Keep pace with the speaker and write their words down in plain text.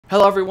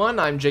Hello everyone,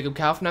 I'm Jacob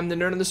Kaufman, I'm the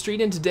Nerd on the Street,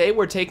 and today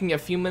we're taking a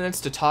few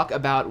minutes to talk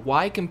about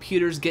why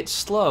computers get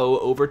slow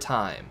over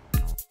time.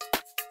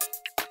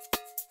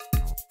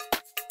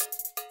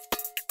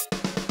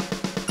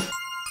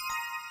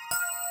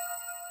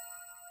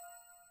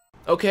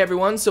 Okay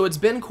everyone, so it's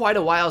been quite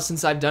a while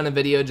since I've done a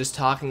video just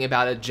talking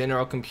about a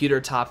general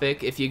computer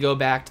topic. If you go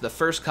back to the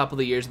first couple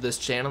of years of this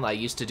channel, I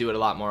used to do it a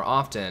lot more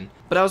often.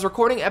 But I was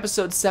recording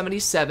episode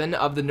 77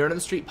 of the Nerd on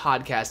the Street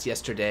podcast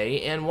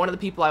yesterday, and one of the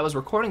people I was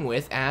recording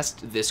with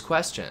asked this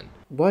question.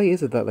 Why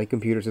is it that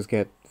computers just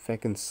get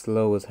feckin'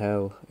 slow as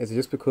hell? Is it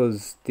just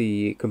because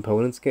the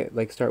components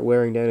start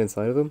wearing down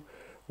inside of them?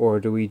 Or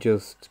do we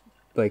just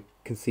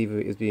conceive of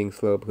it as being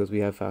slow because we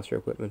have faster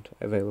equipment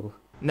available?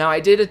 Now,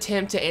 I did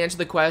attempt to answer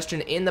the question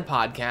in the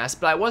podcast,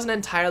 but I wasn't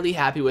entirely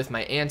happy with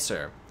my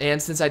answer.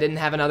 And since I didn't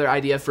have another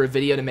idea for a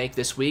video to make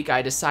this week,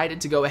 I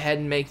decided to go ahead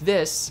and make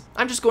this.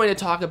 I'm just going to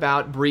talk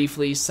about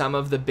briefly some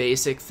of the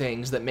basic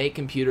things that make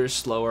computers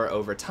slower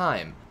over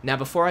time. Now,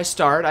 before I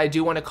start, I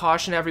do want to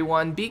caution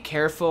everyone, be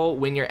careful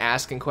when you're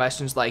asking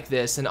questions like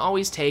this and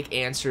always take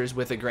answers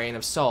with a grain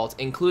of salt,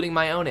 including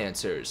my own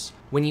answers.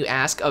 When you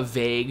ask a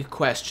vague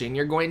question,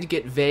 you're going to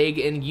get vague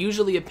and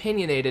usually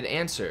opinionated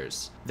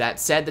answers. That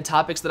said, the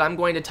topics that I'm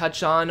going to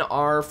touch on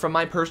are, from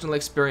my personal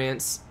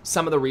experience,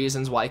 some of the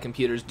reasons why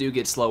computers do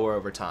get slower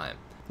over time.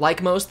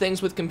 Like most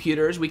things with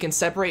computers, we can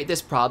separate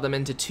this problem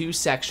into two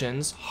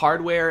sections,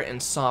 hardware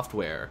and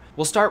software.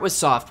 We'll start with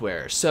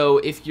software. So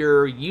if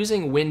you're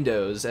using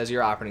Windows as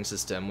your operating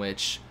system,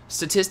 which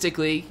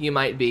statistically you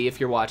might be if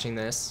you're watching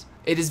this,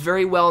 it is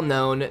very well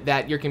known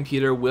that your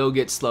computer will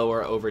get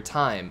slower over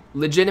time,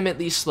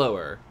 legitimately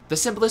slower. The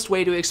simplest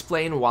way to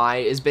explain why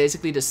is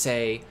basically to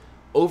say,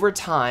 over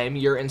time,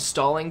 you're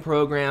installing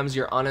programs,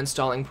 you're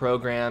uninstalling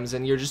programs,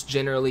 and you're just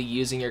generally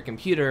using your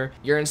computer.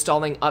 You're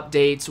installing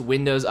updates,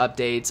 Windows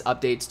updates,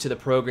 updates to the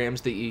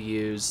programs that you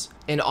use,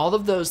 and all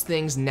of those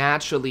things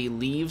naturally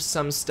leave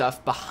some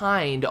stuff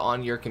behind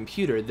on your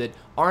computer that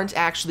aren't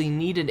actually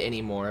needed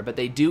anymore, but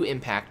they do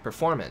impact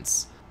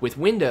performance. With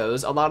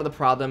Windows, a lot of the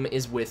problem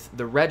is with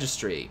the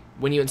registry.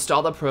 When you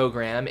install the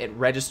program, it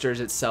registers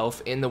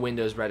itself in the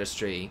Windows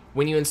registry.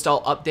 When you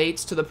install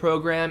updates to the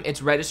program,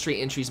 its registry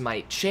entries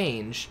might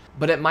change,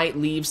 but it might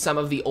leave some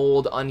of the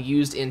old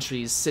unused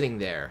entries sitting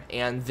there.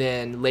 And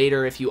then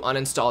later, if you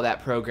uninstall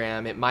that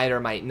program, it might or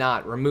might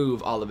not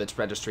remove all of its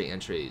registry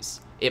entries.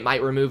 It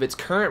might remove its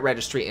current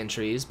registry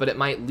entries, but it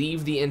might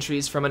leave the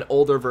entries from an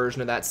older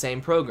version of that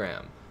same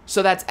program.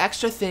 So that's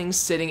extra things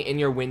sitting in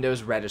your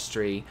Windows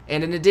registry,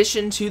 and in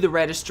addition to the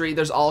registry,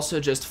 there's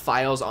also just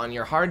files on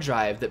your hard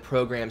drive that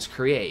programs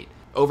create.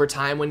 Over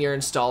time, when you're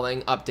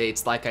installing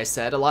updates, like I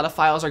said, a lot of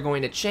files are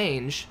going to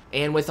change,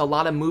 and with a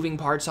lot of moving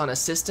parts on a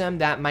system,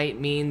 that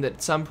might mean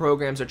that some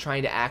programs are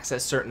trying to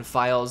access certain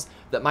files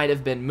that might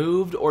have been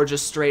moved or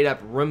just straight up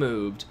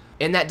removed.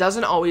 And that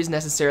doesn't always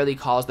necessarily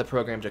cause the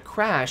program to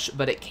crash,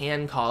 but it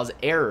can cause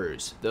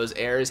errors. Those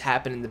errors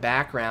happen in the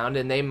background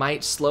and they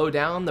might slow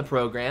down the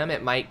program.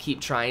 It might keep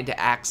trying to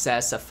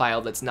access a file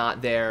that's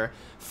not there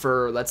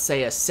for, let's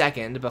say, a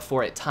second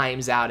before it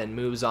times out and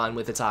moves on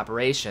with its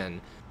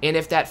operation. And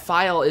if that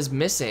file is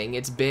missing,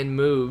 it's been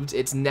moved,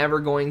 it's never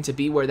going to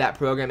be where that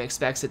program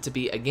expects it to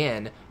be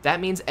again. That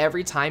means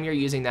every time you're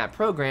using that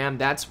program,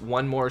 that's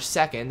one more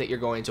second that you're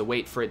going to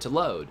wait for it to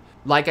load.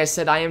 Like I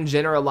said, I am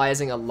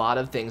generalizing a lot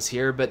of things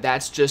here, but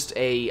that's just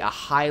a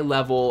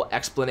high-level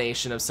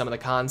explanation of some of the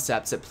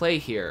concepts at play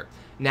here.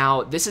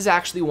 Now, this is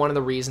actually one of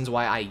the reasons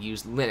why I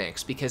use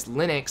Linux, because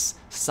Linux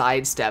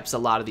sidesteps a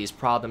lot of these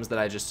problems that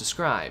I just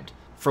described.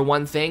 For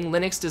one thing,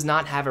 Linux does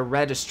not have a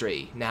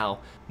registry. Now,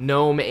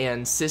 GNOME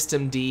and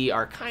Systemd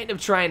are kind of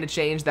trying to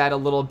change that a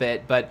little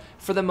bit, but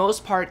for the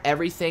most part,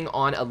 everything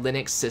on a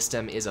Linux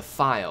system is a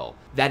file.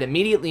 That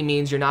immediately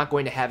means you're not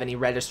going to have any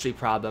registry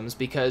problems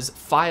because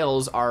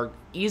files are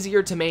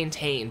easier to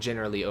maintain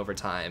generally over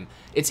time.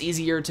 It's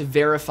easier to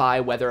verify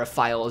whether a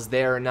file is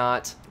there or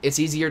not. It's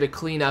easier to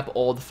clean up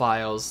old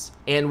files.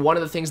 And one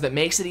of the things that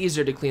makes it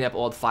easier to clean up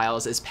old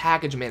files is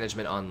package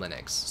management on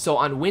Linux. So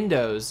on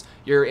Windows,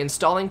 you're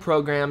installing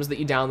programs that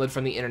you download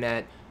from the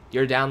internet,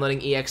 you're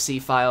downloading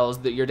exe files,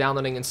 that you're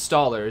downloading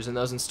installers, and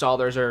those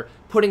installers are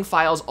putting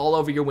files all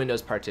over your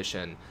Windows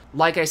partition.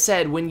 Like I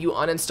said, when you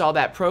uninstall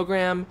that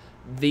program,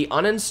 the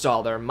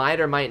uninstaller might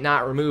or might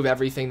not remove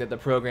everything that the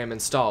program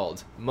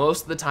installed.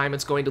 Most of the time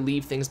it's going to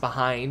leave things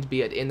behind,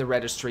 be it in the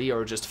registry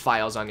or just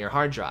files on your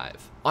hard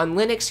drive. On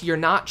Linux, you're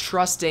not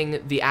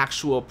trusting the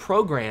actual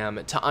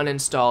program to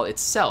uninstall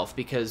itself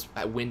because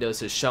Windows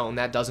has shown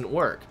that doesn't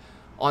work.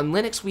 On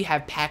Linux, we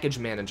have package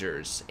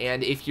managers,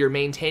 and if you're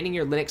maintaining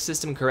your Linux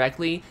system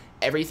correctly,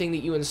 everything that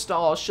you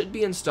install should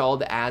be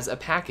installed as a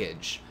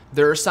package.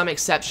 There are some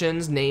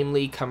exceptions,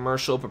 namely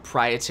commercial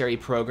proprietary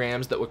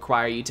programs that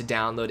require you to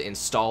download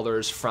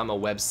installers from a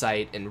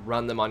website and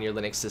run them on your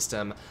Linux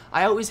system.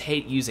 I always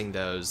hate using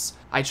those.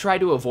 I try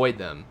to avoid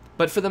them.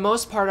 But for the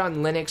most part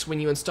on Linux,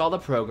 when you install a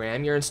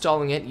program, you're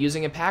installing it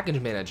using a package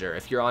manager.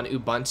 If you're on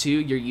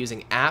Ubuntu, you're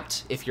using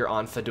apt. If you're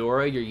on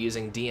Fedora, you're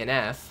using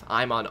DNF.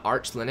 I'm on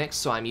Arch Linux,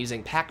 so I'm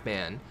using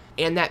Pacman.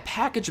 And that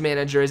package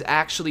manager is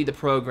actually the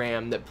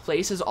program that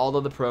places all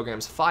of the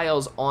program's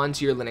files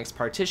onto your Linux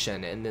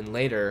partition, and then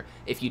later,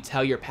 if you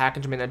tell your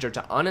package manager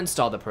to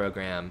uninstall the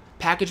program,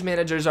 package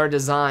managers are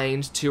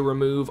designed to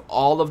remove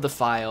all of the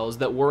files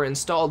that were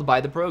installed by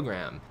the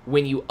program.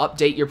 When you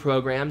update your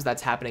programs,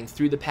 that's happening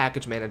through the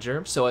package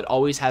manager, so it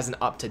always has an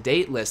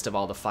up-to-date list of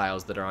all the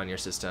files that are on your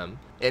system.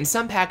 And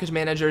some package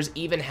managers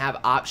even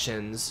have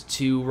options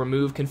to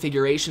remove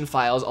configuration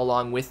files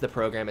along with the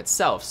program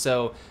itself.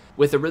 So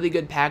with a really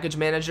good package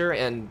manager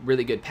and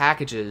really good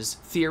packages,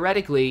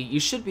 theoretically, you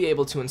should be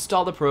able to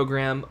install the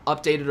program,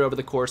 update it over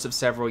the course of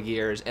several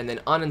years, and then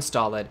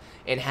uninstall it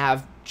and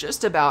have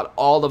just about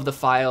all of the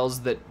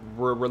files that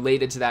were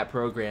related to that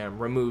program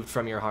removed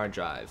from your hard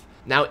drive.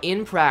 Now,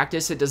 in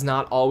practice, it does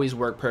not always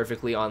work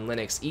perfectly on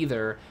Linux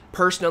either.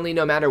 Personally,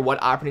 no matter what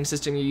operating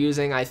system you're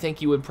using, I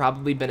think you would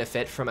probably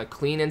benefit from a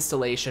clean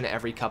installation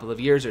every couple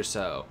of years or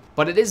so.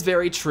 But it is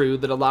very true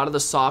that a lot of the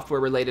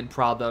software-related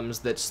problems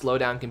that slow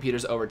down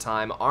computers over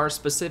time are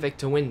specific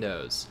to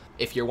Windows.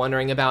 If you're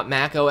wondering about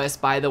macOS,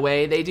 by the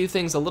way, they do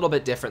things a little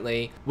bit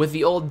differently. With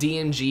the old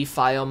DMG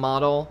file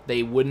model,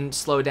 they wouldn't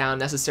slow down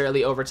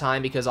necessarily over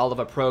time because all of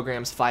a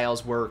program's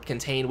files were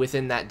contained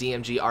within that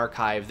DMG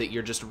archive that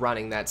you're just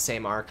running that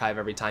same archive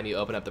every time you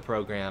open up the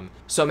program.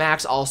 So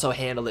Macs also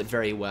handle it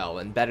very well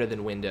and better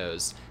than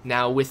Windows.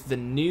 Now with the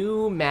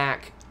new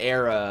Mac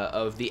era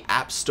of the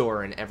App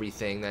Store and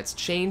everything that's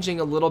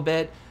changing a little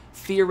bit,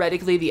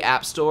 theoretically, the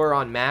App Store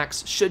on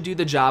Macs should do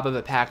the job of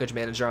a package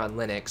manager on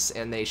Linux,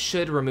 and they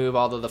should remove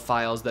all of the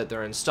files that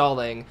they're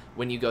installing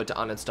when you go to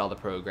uninstall the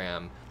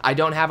program. I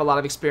don't have a lot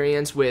of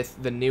experience with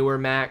the newer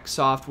Mac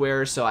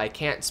software, so I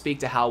can't speak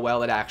to how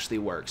well it actually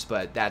works,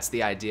 but that's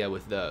the idea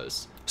with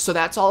those. So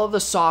that's all of the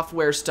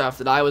software stuff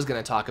that I was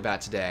going to talk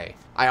about today.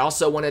 I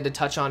also wanted to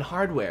touch on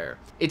hardware.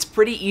 It's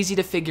pretty easy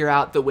to figure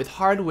out that with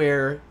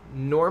hardware,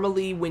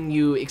 normally when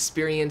you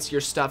experience your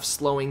stuff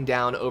slowing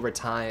down over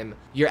time,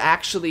 you're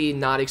actually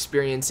not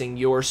experiencing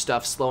your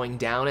stuff slowing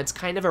down. It's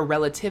kind of a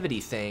relativity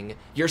thing.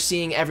 You're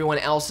seeing everyone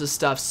else's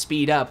stuff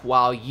speed up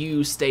while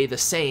you stay the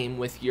same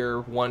with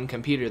your one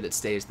computer that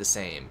stays the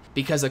same.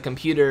 Because a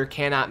computer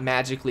cannot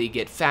magically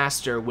get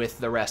faster with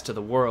the rest of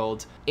the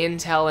world.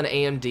 Intel and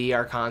AMD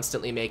are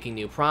constantly making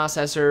new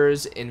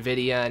processors,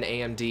 Nvidia and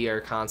AMD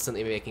are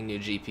constantly making new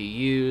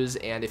GPUs,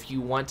 and if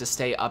you want to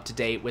stay up to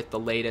date with the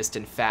latest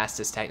and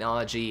fastest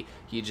technology,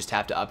 you just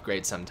have to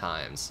upgrade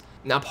sometimes.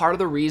 Now, part of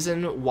the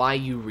reason why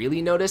you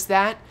really notice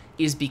that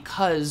is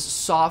because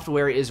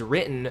software is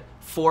written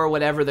for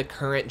whatever the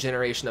current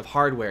generation of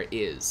hardware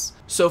is.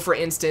 So for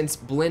instance,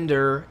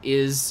 Blender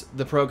is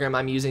the program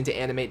I'm using to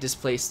animate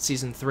Displaced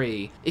Season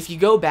 3. If you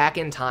go back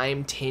in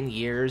time 10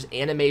 years,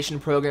 animation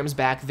programs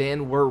back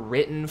then were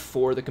written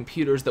for the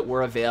computers that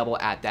were available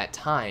at that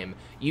time.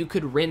 You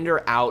could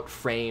render out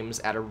frames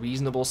at a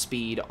reasonable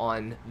speed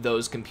on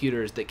those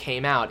computers that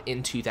came out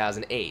in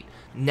 2008.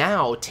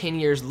 Now, 10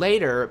 years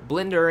later,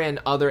 Blender and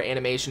other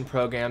animation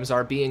programs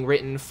are being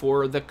written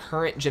for the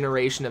current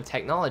generation of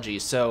technology,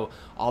 so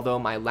although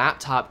my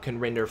laptop can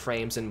render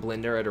frames in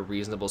Blender at a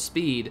reasonable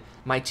speed,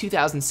 my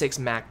 2006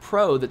 Mac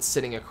Pro that's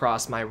sitting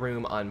across my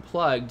room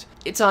unplugged,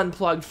 it's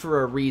unplugged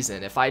for a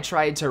reason. If I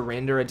tried to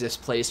render a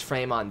displaced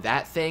frame on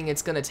that thing,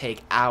 it's going to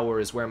take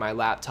hours where my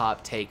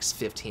laptop takes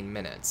 15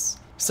 minutes.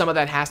 Some of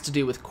that has to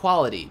do with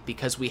quality.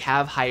 Because we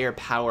have higher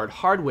powered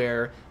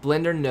hardware,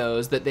 Blender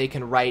knows that they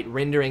can write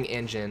rendering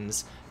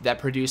engines that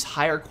produce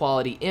higher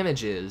quality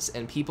images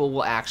and people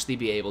will actually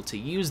be able to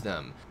use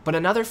them. But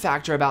another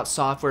factor about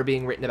software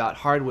being written about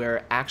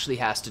hardware actually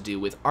has to do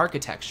with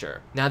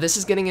architecture. Now this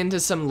is getting into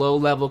some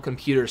low-level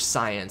computer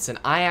science, and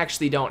I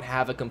actually don't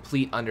have a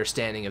complete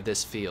understanding of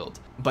this field.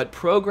 But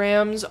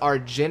programs are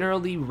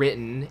generally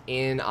written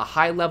in a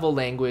high-level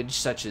language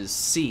such as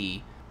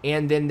C,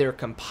 and then they're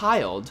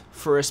compiled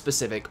for a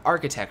specific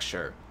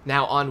architecture.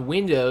 Now on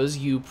Windows,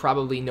 you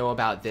probably know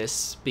about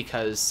this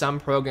because some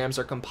programs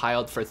are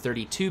compiled for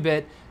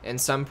 32-bit and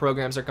some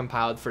programs are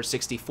compiled for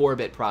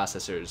 64-bit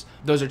processors.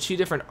 Those are two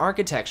different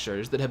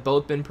architectures that have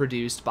both been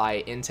produced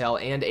by Intel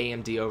and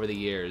AMD over the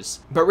years.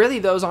 But really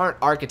those aren't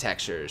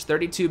architectures.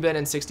 32-bit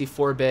and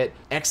 64-bit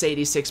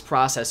x86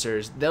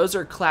 processors, those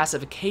are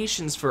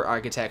classifications for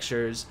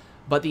architectures,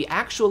 but the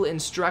actual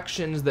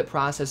instructions that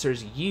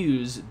processors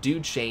use do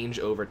change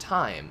over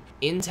time.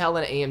 Intel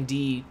and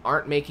AMD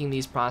aren't making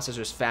these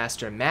processors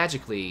faster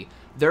magically.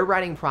 They're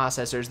writing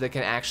processors that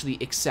can actually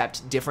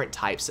accept different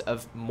types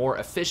of more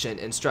efficient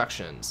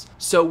instructions.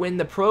 So when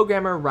the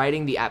programmer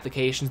writing the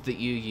applications that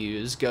you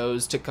use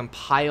goes to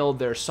compile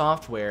their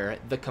software,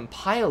 the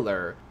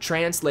compiler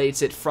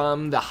translates it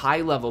from the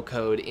high-level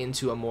code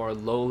into a more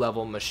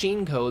low-level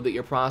machine code that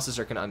your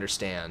processor can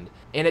understand.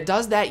 And it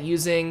does that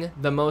using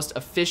the most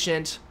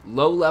efficient,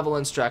 low-level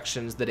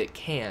instructions that it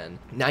can.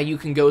 Now you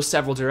can go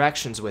several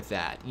directions with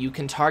that. You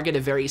can target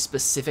a very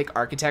specific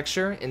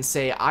architecture and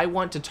say, I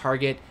want to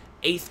target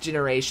 8th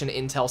generation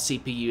Intel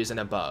CPUs and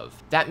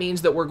above. That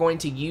means that we're going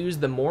to use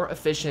the more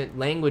efficient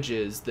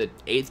languages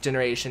that 8th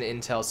generation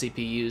Intel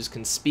CPUs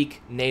can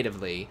speak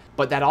natively,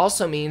 but that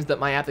also means that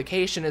my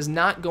application is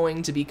not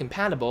going to be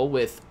compatible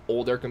with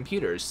older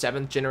computers.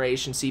 7th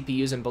generation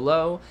CPUs and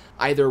below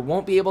either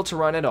won't be able to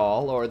run at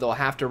all, or they'll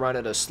have to run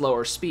at a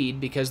slower speed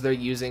because they're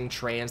using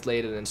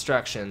translated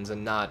instructions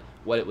and not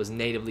what it was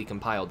natively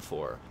compiled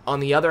for. On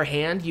the other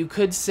hand, you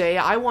could say,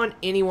 I want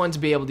anyone to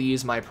be able to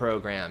use my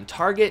program.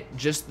 Target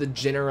just the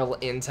general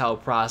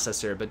Intel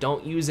processor, but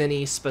don't use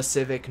any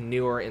specific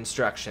newer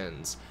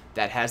instructions.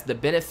 That has the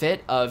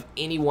benefit of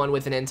anyone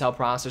with an Intel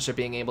processor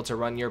being able to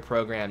run your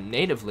program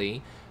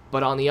natively,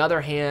 but on the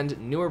other hand,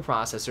 newer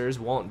processors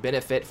won't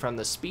benefit from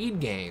the speed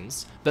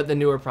gains that the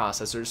newer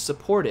processors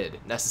supported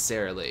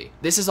necessarily.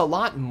 This is a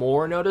lot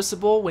more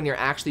noticeable when you're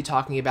actually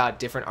talking about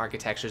different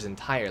architectures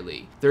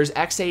entirely. There's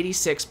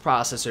x86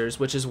 processors,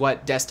 which is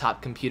what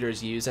desktop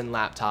computers use and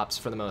laptops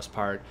for the most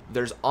part.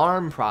 There's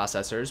ARM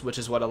processors, which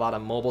is what a lot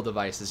of mobile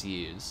devices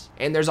use.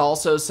 And there's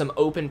also some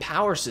open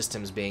power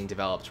systems being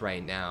developed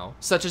right now,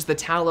 such as the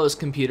Talos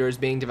computers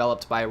being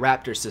developed by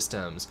Raptor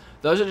Systems.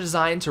 Those are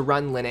designed to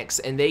run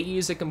Linux, and they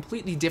use a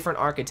completely different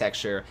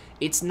architecture.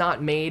 It's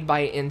not made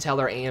by Intel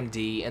or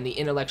AMD, and the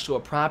intellectual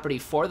property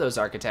for those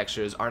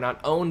architectures are not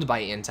owned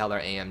by Intel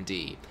or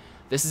AMD.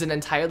 This is an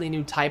entirely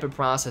new type of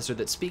processor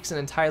that speaks an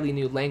entirely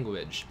new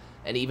language.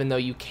 And even though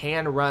you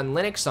can run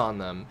Linux on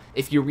them,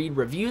 if you read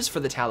reviews for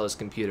the Talos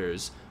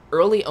computers,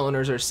 early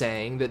owners are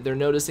saying that they're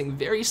noticing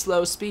very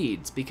slow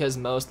speeds because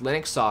most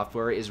Linux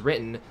software is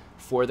written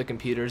for the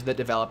computers that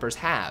developers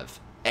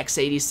have.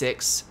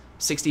 x86,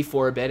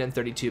 64-bit and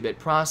 32-bit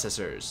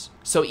processors.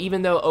 So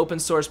even though open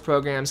source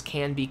programs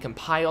can be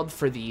compiled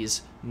for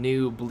these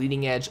new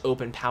bleeding edge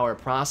open power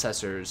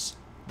processors,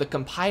 the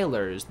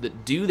compilers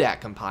that do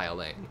that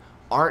compiling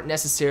aren't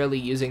necessarily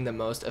using the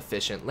most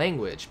efficient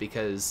language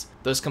because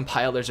those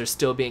compilers are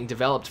still being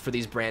developed for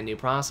these brand new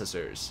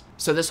processors.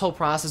 So this whole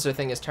processor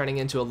thing is turning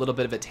into a little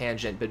bit of a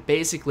tangent, but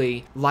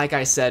basically, like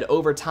I said,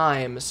 over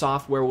time,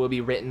 software will be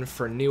written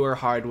for newer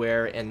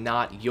hardware and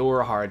not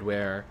your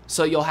hardware,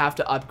 so you'll have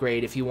to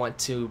upgrade if you want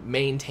to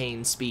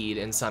maintain speed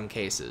in some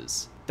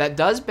cases. That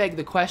does beg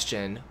the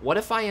question, what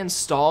if I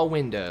install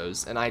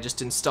Windows and I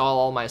just install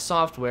all my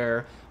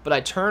software, but I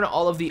turn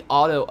all of the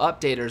auto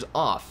updaters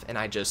off and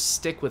I just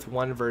stick with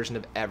one version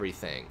of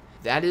everything?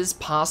 That is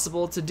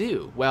possible to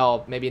do.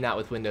 Well, maybe not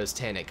with Windows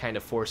 10, it kind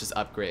of forces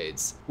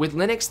upgrades. With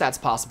Linux, that's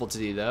possible to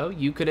do though.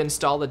 You could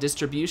install a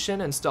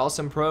distribution, install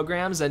some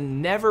programs,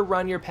 and never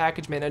run your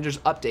package manager's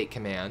update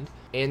command.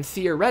 And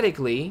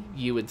theoretically,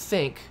 you would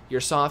think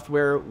your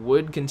software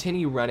would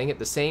continue running at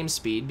the same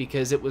speed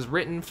because it was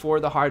written for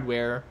the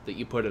hardware that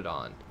you put it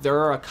on. There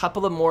are a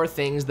couple of more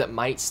things that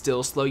might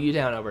still slow you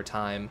down over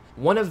time.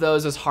 One of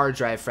those is hard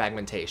drive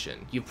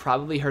fragmentation. You've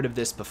probably heard of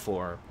this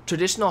before.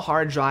 Traditional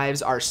hard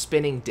drives are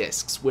spinning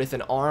disks with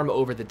an arm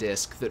over the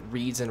disk that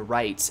reads and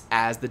writes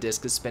as the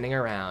disk is spinning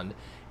around.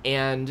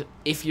 And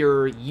if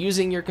you're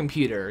using your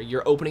computer,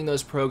 you're opening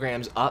those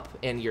programs up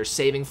and you're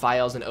saving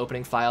files and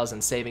opening files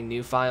and saving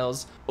new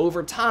files,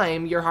 over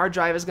time your hard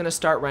drive is going to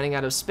start running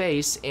out of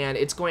space and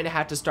it's going to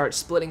have to start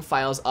splitting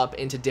files up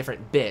into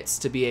different bits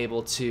to be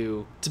able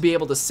to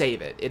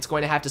save it. It's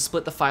going to have to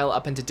split the file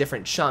up into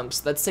different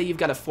chunks. Let's say you've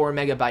got a 4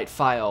 megabyte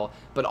file,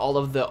 but all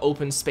of the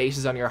open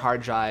spaces on your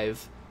hard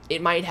drive,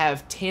 it might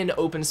have 10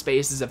 open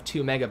spaces of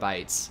 2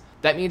 megabytes.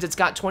 That means it's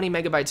got 20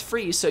 megabytes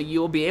free, so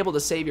you'll be able to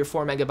save your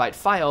 4 megabyte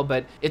file,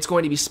 but it's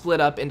going to be split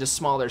up into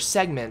smaller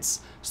segments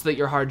so that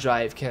your hard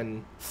drive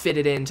can fit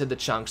it into the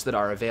chunks that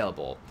are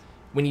available.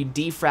 When you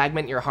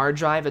defragment your hard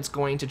drive, it's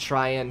going to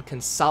try and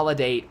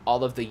consolidate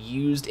all of the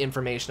used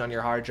information on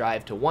your hard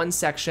drive to one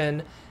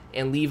section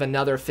and leave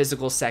another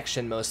physical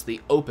section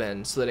mostly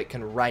open so that it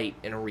can write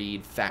and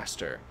read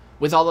faster.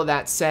 With all of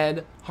that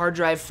said, hard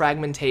drive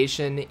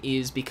fragmentation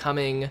is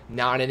becoming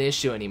not an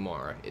issue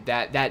anymore.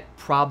 That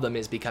problem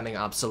is becoming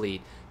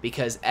obsolete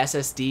because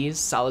SSDs,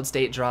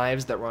 solid-state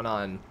drives that run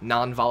on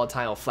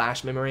non-volatile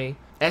flash memory,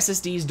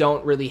 SSDs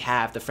don't really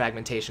have the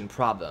fragmentation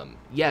problem.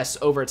 Yes,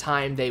 over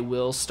time they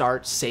will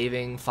start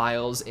saving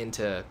files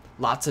into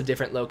lots of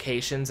different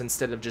locations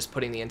instead of just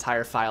putting the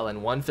entire file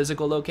in one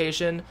physical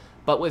location,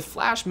 but with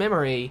flash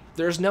memory,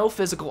 there's no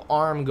physical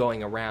arm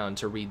going around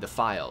to read the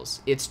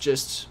files. It's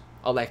just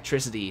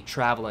electricity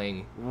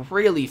traveling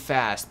really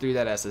fast through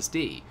that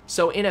SSD.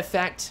 So in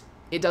effect,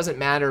 it doesn't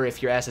matter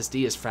if your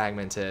SSD is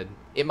fragmented.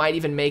 It might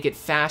even make it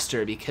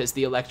faster because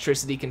the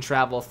electricity can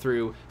travel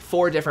through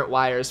 4 different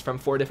wires from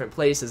 4 different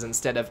places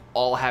instead of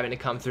all having to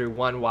come through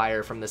one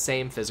wire from the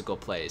same physical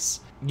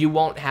place. You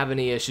won't have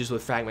any issues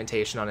with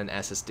fragmentation on an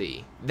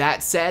SSD.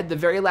 That said, the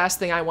very last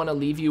thing I want to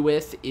leave you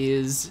with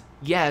is,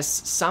 yes,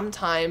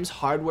 sometimes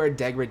hardware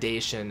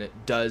degradation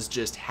does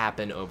just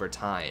happen over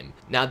time.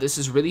 Now, this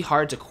is really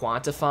hard to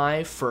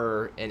quantify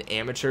for an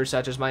amateur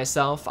such as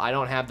myself. I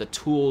don't have the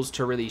tools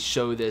to really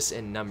show this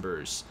in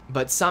numbers.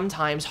 But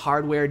sometimes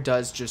hardware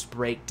does just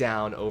break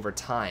down over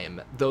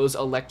time. Those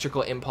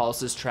electrical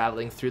impulses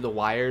traveling through the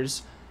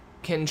wires,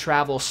 can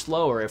travel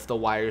slower if the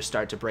wires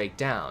start to break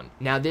down.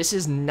 Now, this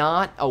is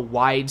not a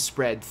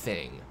widespread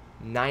thing.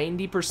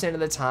 90% of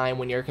the time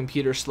when your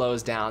computer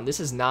slows down, this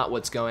is not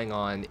what's going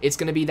on. It's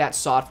going to be that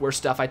software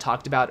stuff I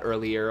talked about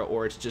earlier,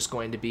 or it's just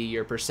going to be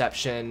your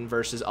perception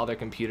versus other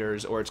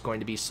computers, or it's going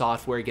to be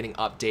software getting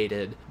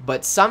updated.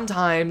 But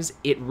sometimes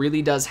it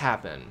really does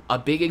happen. A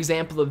big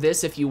example of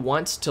this, if you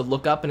want to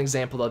look up an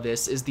example of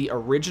this, is the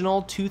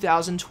original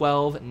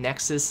 2012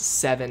 Nexus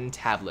 7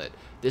 tablet.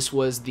 This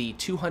was the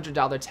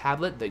 $200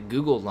 tablet that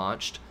Google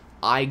launched.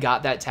 I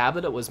got that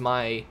tablet. It was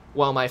my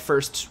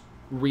first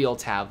real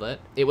tablet.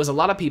 It was a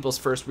lot of people's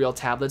first real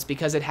tablets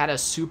because it had a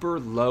super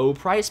low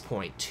price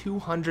point,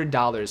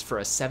 $200 for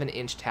a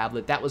 7-inch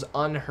tablet. That was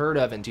unheard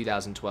of in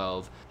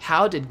 2012.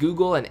 How did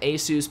Google and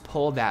Asus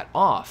pull that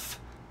off?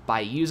 By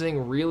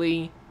using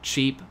really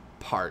cheap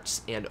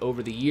parts, and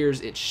over the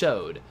years it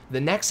showed. The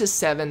Nexus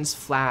 7's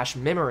flash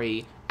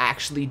memory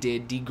actually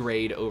did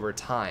degrade over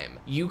time.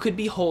 You could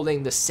be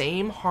holding the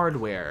same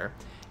hardware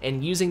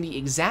and using the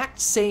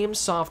exact same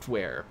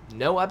software,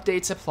 no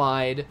updates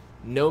applied,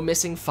 no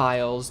missing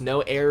files,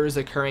 no errors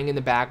occurring in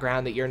the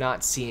background that you're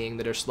not seeing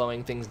that are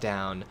slowing things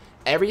down.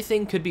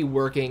 Everything could be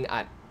working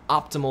at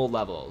optimal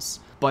levels.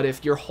 But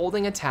if you're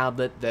holding a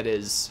tablet that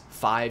is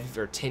 5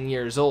 or 10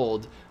 years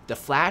old, the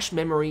flash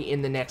memory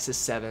in the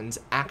Nexus 7s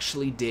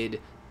actually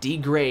did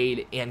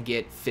degrade and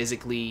get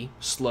physically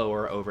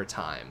slower over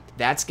time.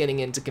 That's getting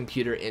into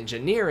computer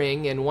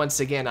engineering, and once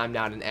again, I'm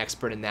not an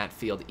expert in that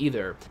field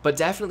either. But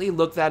definitely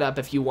look that up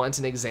if you want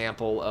an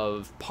example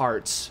of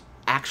parts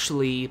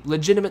actually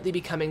legitimately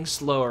becoming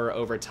slower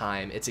over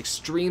time. It's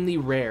extremely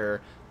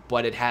rare,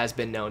 but it has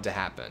been known to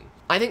happen.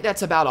 I think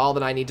that's about all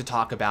that I need to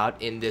talk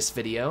about in this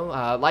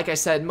video. Like I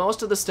said,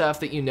 most of the stuff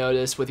that you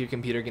notice with your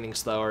computer getting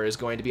slower is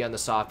going to be on the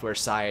software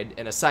side,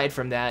 and aside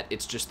from that,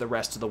 it's just the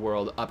rest of the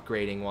world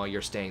upgrading while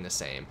you're staying the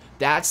same.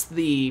 That's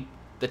the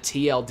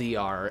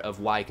TLDR of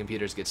why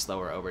computers get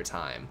slower over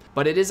time.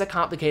 But it is a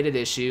complicated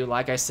issue.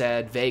 Like I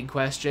said, vague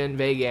question,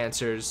 vague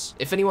answers.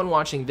 If anyone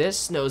watching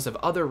this knows of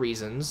other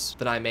reasons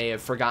that I may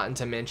have forgotten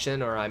to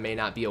mention or I may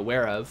not be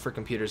aware of for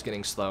computers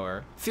getting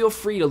slower, feel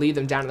free to leave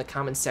them down in the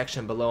comments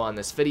section below on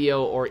this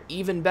video, or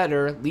even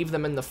better, leave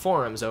them in the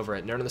forums over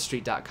at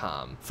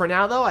nerdonthestreet.com. For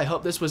now though, I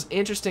hope this was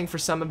interesting for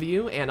some of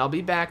you, and I'll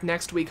be back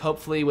next week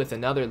hopefully with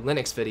another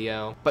Linux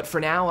video. But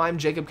for now, I'm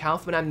Jacob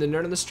Kaufman, I'm the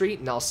Nerd on the Street,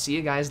 and I'll see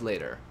you guys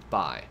later.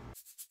 Bye.